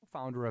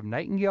founder of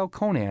Nightingale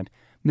Conant,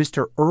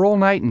 Mr. Earl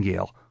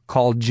Nightingale,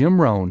 called Jim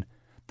Rohn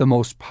the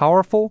most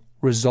powerful,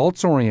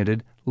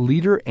 results-oriented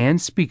leader and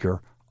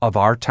speaker of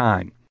our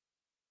time.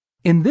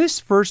 In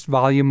this first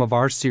volume of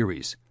our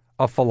series,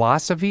 A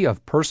Philosophy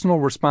of Personal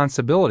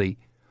Responsibility,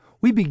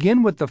 we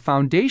begin with the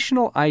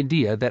foundational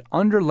idea that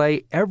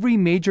underlay every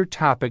major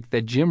topic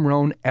that Jim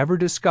Rohn ever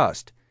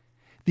discussed,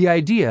 the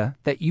idea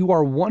that you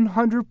are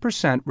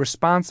 100%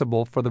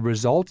 responsible for the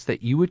results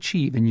that you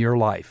achieve in your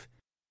life.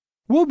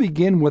 We'll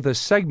begin with a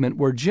segment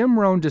where Jim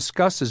Rohn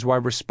discusses why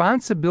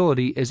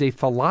responsibility is a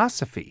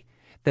philosophy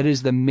that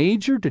is the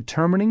major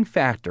determining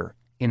factor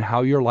in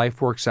how your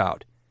life works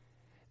out.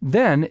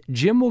 Then,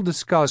 Jim will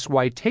discuss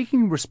why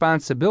taking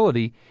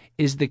responsibility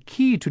is the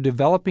key to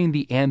developing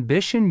the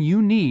ambition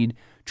you need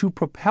to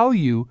propel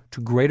you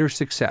to greater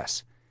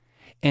success.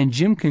 And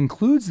Jim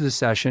concludes the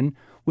session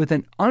with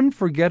an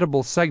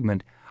unforgettable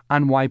segment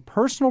on why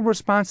personal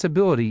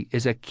responsibility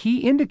is a key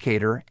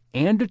indicator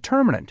and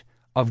determinant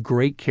of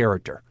great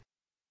character.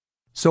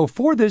 So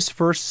for this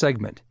first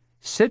segment,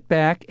 sit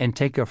back and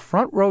take a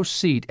front row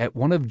seat at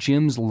one of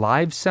Jim's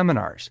live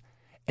seminars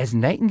as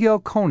Nightingale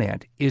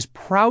Conant is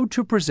proud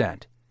to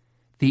present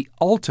the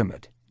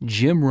ultimate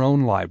Jim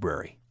Rohn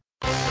Library.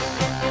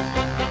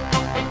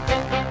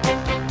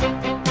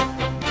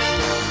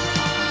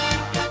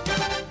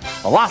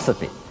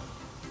 Philosophy,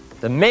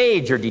 the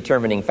major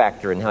determining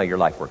factor in how your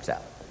life works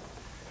out.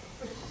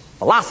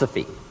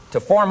 Philosophy. To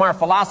form our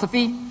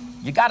philosophy,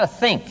 you got to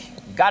think.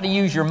 You got to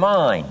use your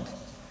mind.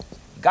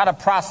 You got to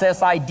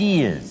process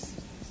ideas.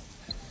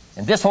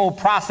 And this whole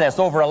process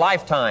over a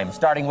lifetime,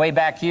 starting way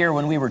back here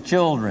when we were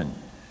children,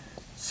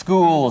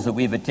 schools that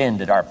we've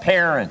attended, our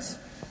parents,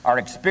 our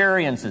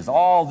experiences,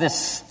 all this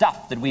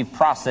stuff that we've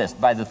processed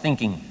by the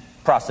thinking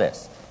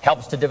process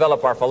helps to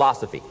develop our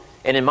philosophy.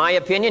 And in my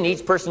opinion,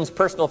 each person's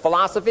personal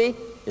philosophy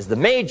is the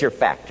major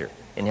factor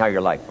in how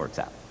your life works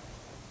out.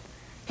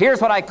 Here's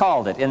what I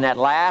called it in that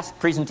last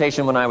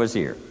presentation when I was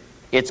here.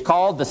 It's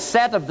called the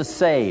set of the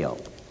sail.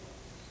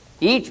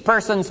 Each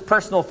person's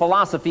personal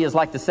philosophy is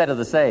like the set of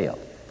the sail.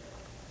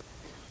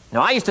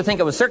 Now, I used to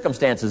think it was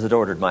circumstances that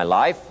ordered my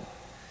life.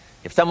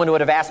 If someone would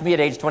have asked me at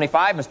age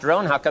 25, Mr.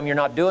 Rohn, how come you're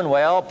not doing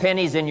well?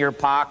 Pennies in your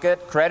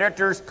pocket,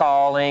 creditors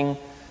calling,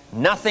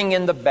 nothing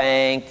in the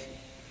bank,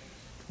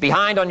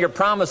 behind on your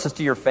promises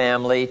to your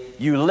family,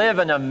 you live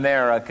in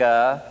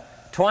America,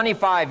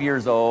 25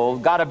 years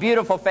old, got a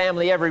beautiful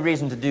family, every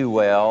reason to do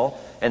well,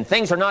 and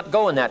things are not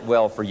going that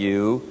well for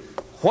you.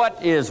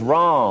 What is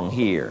wrong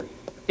here?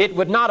 It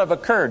would not have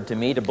occurred to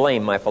me to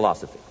blame my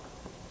philosophy.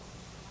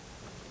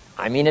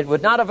 I mean, it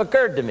would not have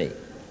occurred to me.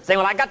 Saying,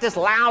 well, I got this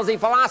lousy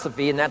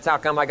philosophy, and that's how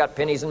come I got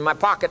pennies in my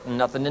pocket and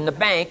nothing in the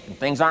bank, and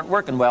things aren't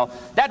working well.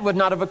 That would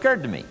not have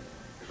occurred to me.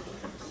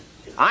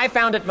 I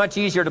found it much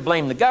easier to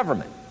blame the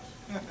government.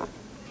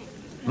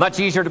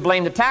 Much easier to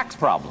blame the tax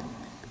problem.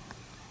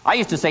 I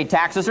used to say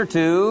taxes are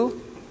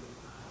too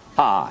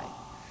high.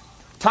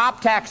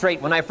 Top tax rate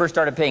when I first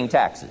started paying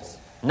taxes,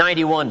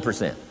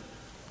 91%.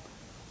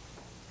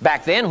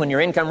 Back then, when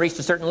your income reached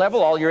a certain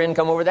level, all your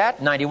income over that,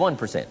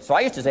 91%. So I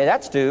used to say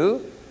that's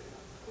too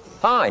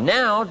high.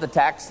 Now, the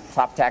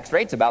top tax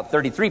rate's about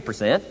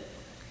 33%.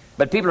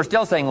 But people are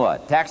still saying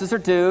what? Taxes are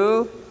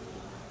too...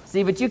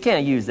 See, but you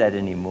can't use that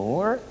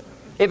anymore.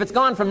 If it's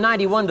gone from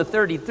 91 to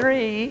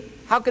 33,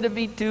 how could it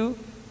be too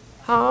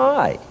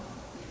high?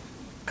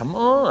 Come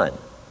on.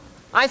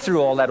 I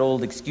threw all that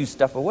old excuse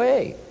stuff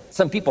away.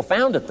 Some people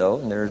found it, though,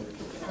 and they're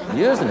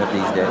using it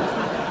these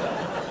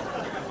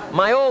days.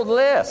 My old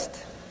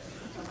list.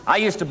 I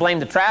used to blame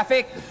the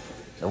traffic,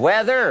 the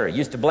weather,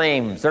 used to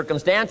blame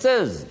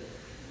circumstances,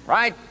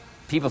 right?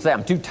 People say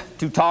I'm too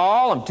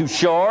tall, I'm too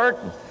short,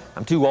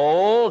 I'm too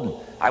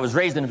old, I was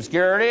raised in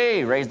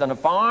obscurity, raised on a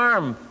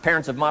farm,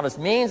 parents of modest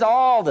means,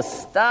 all the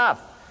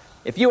stuff.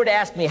 If you were to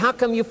ask me, how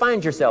come you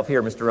find yourself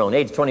here, Mr. Rohn,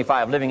 age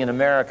 25, living in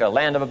America,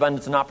 land of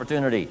abundance and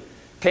opportunity,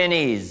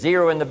 pennies,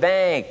 zero in the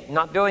bank,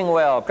 not doing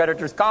well,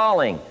 creditors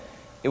calling,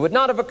 it would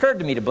not have occurred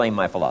to me to blame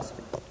my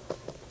philosophy.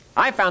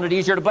 I found it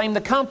easier to blame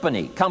the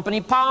company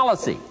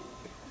policy.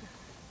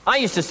 I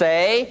used to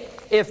say,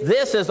 if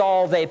this is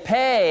all they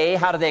pay,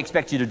 how do they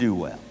expect you to do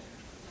well?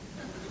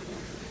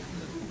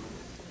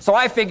 So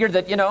I figured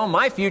that,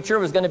 my future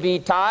was going to be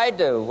tied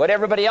to what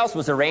everybody else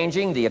was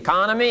arranging, the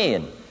economy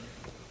and,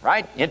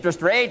 right,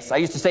 interest rates. I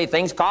used to say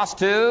things cost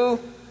too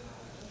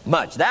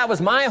much. That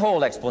was my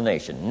whole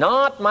explanation,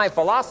 not my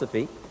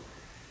philosophy,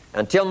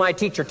 until my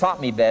teacher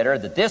taught me better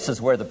that this is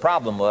where the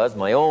problem was,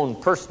 my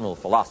own personal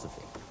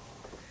philosophy.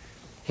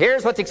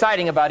 Here's what's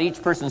exciting about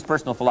each person's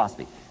personal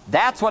philosophy.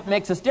 That's what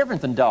makes us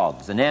different than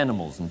dogs and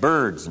animals and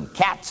birds and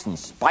cats and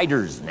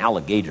spiders and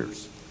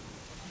alligators.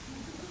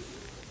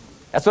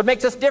 That's what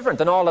makes us different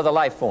than all other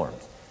life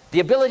forms.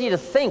 The ability to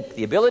think,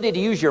 the ability to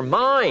use your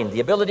mind, the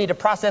ability to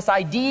process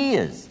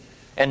ideas,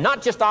 and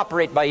not just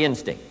operate by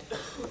instinct.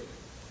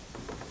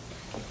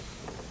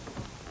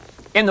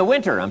 In the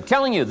winter, I'm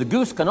telling you, the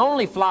goose can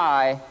only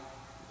fly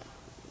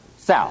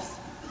south.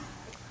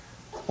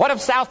 What if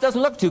south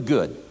doesn't look too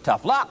good?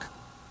 Tough luck.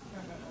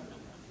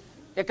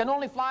 It can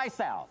only fly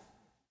south.